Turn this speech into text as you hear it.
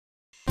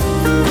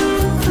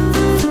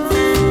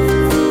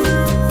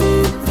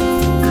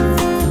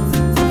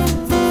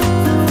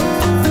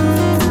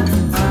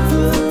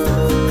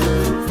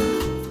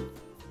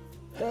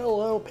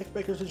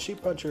Makers and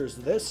Sheep Punchers.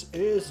 This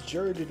is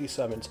Jury Duty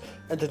Summons,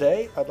 and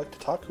today I'd like to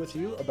talk with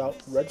you about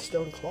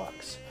redstone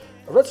clocks.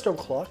 A redstone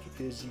clock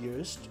is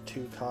used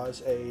to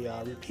cause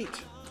a repeat,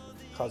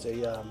 cause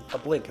a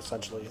blink,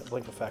 essentially, a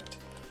blink effect.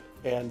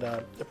 And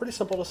they're pretty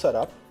simple to set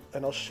up,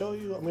 and I'm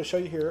going to show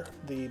you here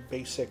the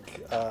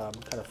basic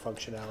kind of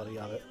functionality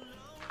of it,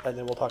 and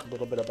then we'll talk a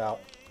little bit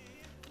about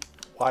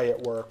why it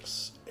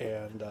works,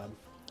 and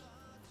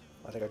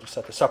I think I just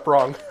set this up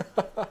wrong.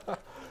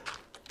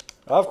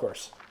 Of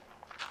course.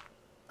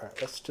 Alright,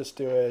 let's just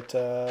do it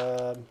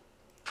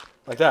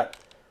like that.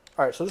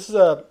 Alright, so this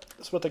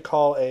is what they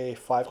call a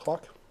 5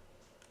 clock.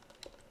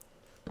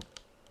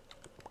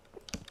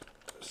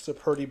 This is a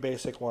pretty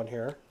basic one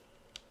here.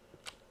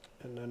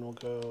 And then we'll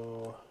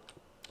go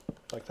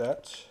like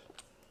that,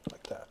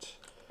 like that.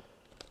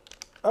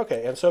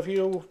 Okay, and so if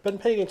you've been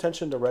paying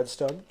attention to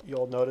redstone,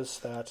 you'll notice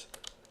that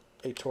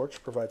a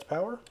torch provides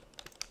power.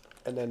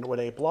 And then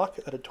when a block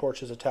that a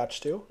torch is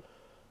attached to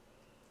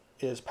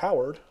is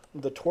powered,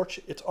 the torch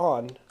it's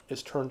on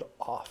is turned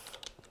off.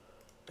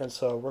 And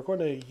so we're going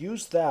to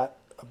use that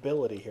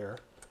ability here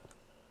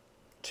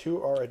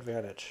to our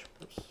advantage.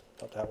 Oops,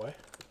 not that way.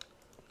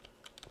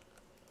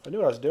 If I knew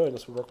what I was doing,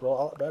 this would work a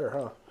lot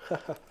better,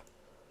 huh?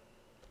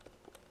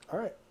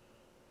 Alright.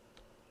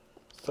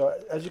 So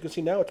as you can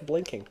see now, it's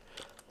blinking.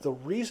 The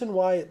reason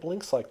why it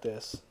blinks like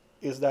this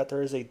is that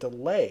there is a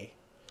delay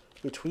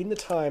between the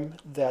time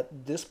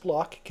that this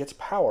block gets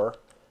power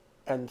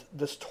and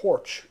this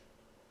torch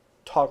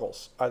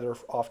toggles either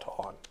off to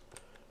on.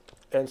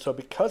 And so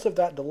because of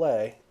that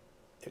delay,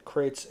 it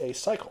creates a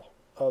cycle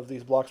of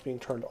these blocks being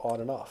turned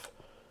on and off.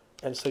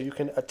 And so you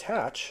can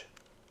attach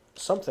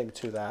something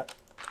to that.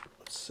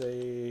 Let's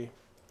say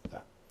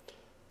that.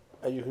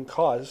 And you can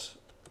cause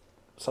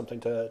something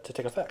to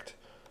take effect.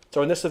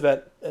 So in this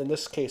event, in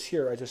this case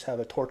here, I just have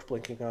a torch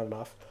blinking on and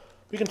off.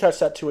 We can attach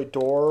that to a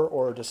door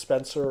or a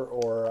dispenser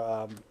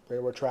or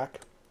railroad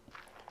track.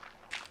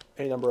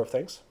 Any number of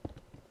things.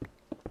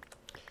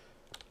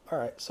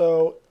 Alright,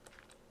 so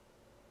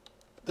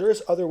there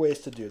is other ways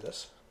to do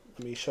this.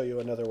 Let me show you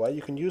another way.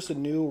 You can use the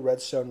new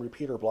redstone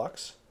repeater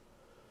blocks.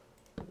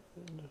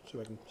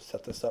 So I can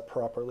set this up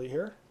properly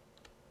here.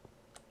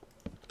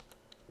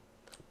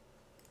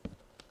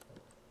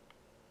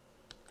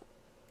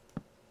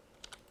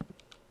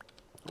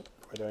 What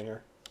am I doing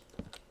here?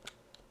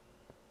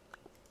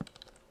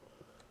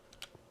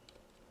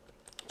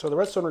 So the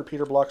redstone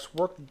repeater blocks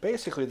work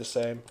basically the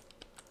same.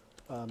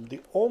 The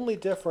only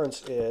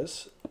difference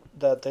is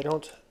that they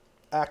don't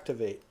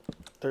activate.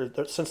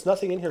 Since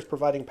nothing in here is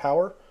providing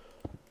power,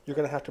 you're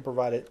going to have to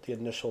provide it the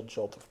initial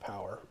jolt of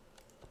power.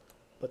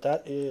 But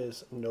that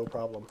is no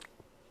problem.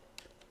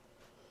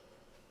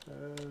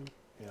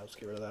 Yeah, let's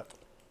get rid of that.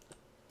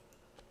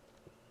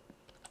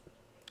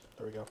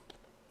 There we go.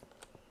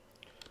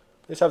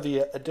 These have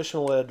the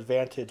additional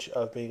advantage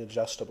of being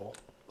adjustable.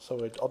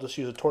 So I'll just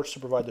use a torch to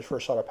provide the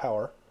first shot of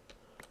power.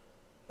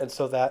 And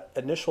so that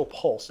initial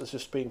pulse is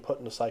just being put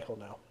in the cycle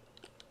now.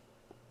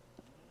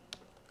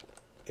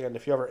 And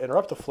if you ever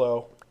interrupt the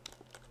flow,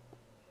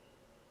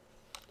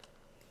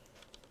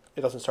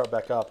 it doesn't start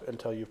back up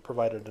until you've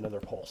provided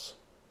another pulse.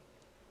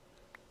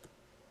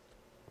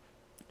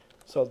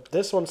 So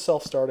this one's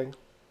self-starting.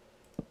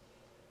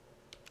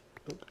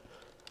 And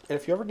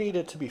if you ever need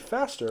it to be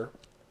faster,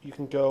 you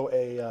can go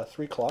a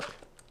 3 clock,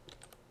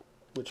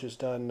 which is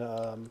done...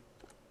 how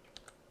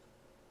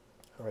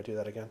do I do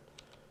that again?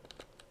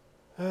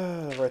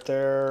 Right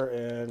there,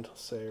 and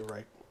say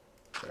right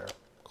there.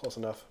 Close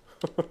enough.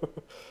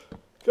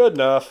 Good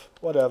enough.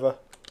 Whatever.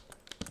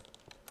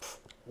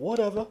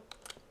 Whatever.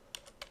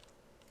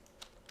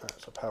 Alright,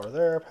 so power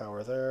there,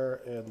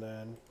 and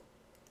then...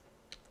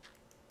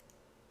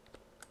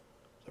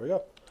 There we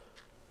go.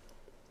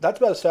 That's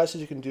about as fast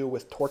as you can do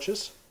with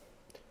torches,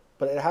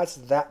 but it has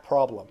that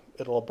problem.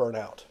 It'll burn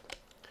out.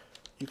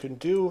 You can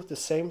do the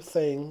same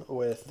thing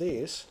with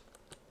these.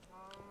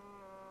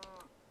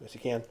 Yes, you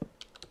can.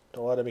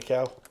 Don't let me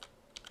cow.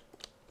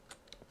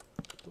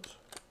 Oops.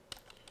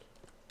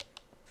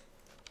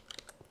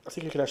 I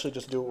think you can actually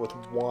just do it with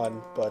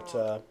one, but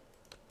or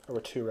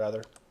with 2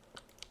 rather.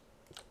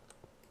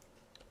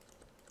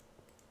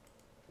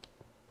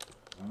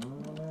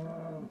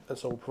 And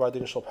so we'll provide the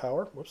initial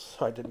power. Whoops,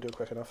 I didn't do it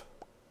quick enough.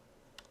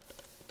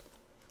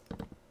 So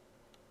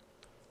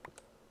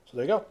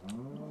there you go.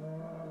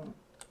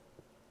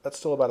 That's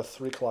still about a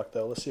 3 clock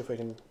though. Let's see if we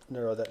can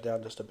narrow that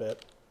down just a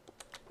bit.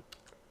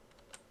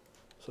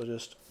 So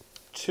just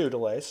 2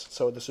 delays.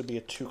 So this would be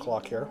a 2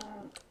 clock here.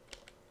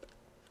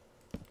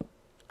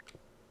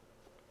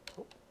 Oh,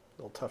 a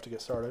little tough to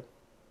get started.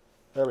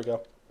 There we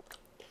go.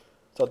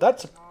 So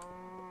that's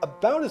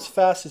about as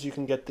fast as you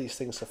can get these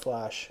things to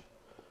flash.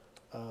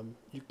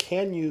 You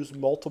can use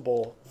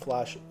multiple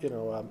flash,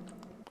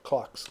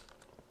 clocks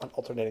on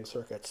alternating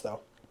circuits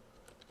though.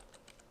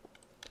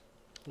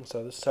 And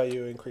so this is how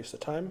you increase the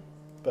time,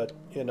 but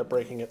you end up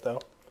breaking it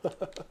though.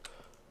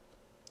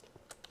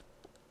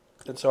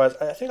 And so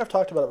I think I've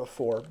talked about it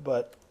before,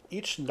 but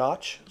each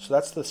notch, so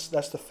that's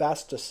the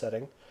fastest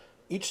setting,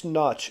 each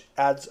notch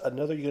adds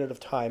another unit of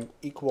time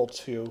equal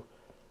to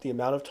the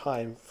amount of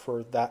time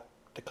for that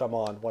to come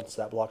on once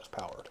that block's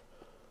powered.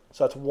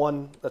 So that's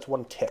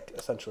one tick,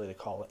 essentially, they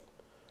call it.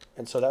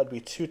 And so that would be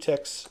 2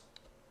 ticks.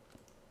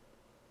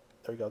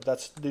 There we go.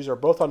 These are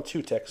both on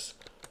 2 ticks.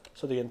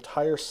 So the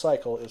entire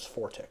cycle is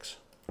 4 ticks.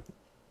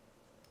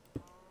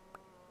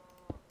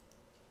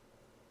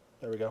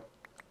 There we go.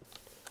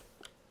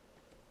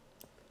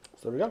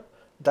 So there we go.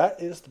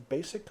 That is the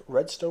basic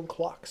redstone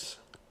clocks.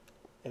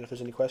 And if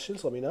there's any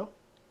questions, let me know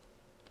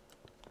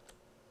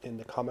in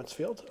the comments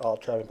field. I'll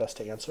try my best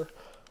to answer.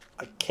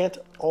 I can't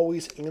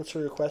always answer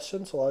your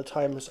questions. A lot of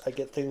times I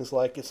get things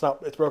like, it's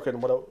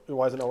broken,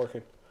 why is it not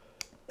working?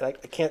 And I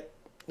can't,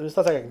 there's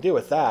nothing I can do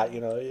with that,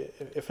 you know.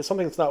 If it's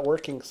something that's not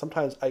working,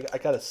 sometimes I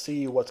got to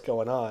see what's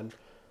going on,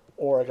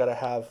 or I got to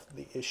have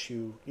the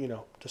issue, you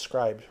know,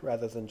 described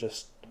rather than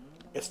just,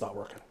 it's not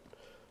working.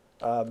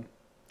 But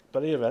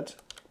in any event,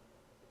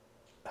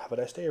 have a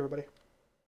nice day, everybody.